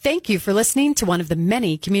Thank you for listening to one of the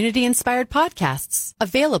many community-inspired podcasts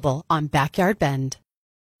available on Backyard Bend.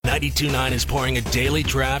 92.9 is pouring a daily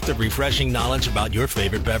draft of refreshing knowledge about your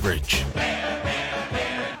favorite beverage.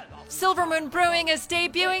 Silver Moon Brewing is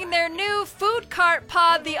debuting their new food cart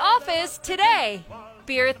pod, The Office, today.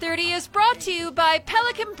 Beer 30 is brought to you by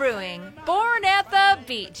Pelican Brewing, born at the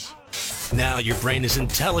beach. Now your brain is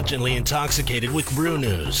intelligently intoxicated with brew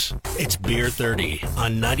news. It's Beer 30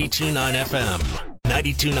 on 92.9 FM.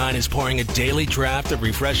 92.9 is pouring a daily draft of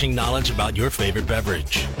refreshing knowledge about your favorite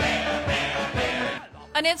beverage.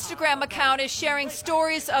 An Instagram account is sharing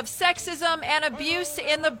stories of sexism and abuse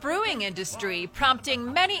in the brewing industry,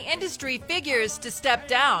 prompting many industry figures to step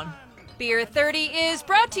down. Beer 30 is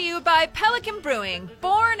brought to you by Pelican Brewing,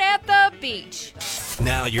 born at the beach.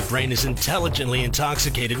 Now your brain is intelligently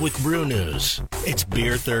intoxicated with brew news. It's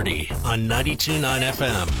Beer 30 on 92.9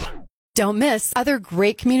 FM. Don't miss other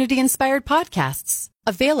great community-inspired podcasts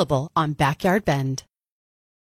available on Backyard Bend.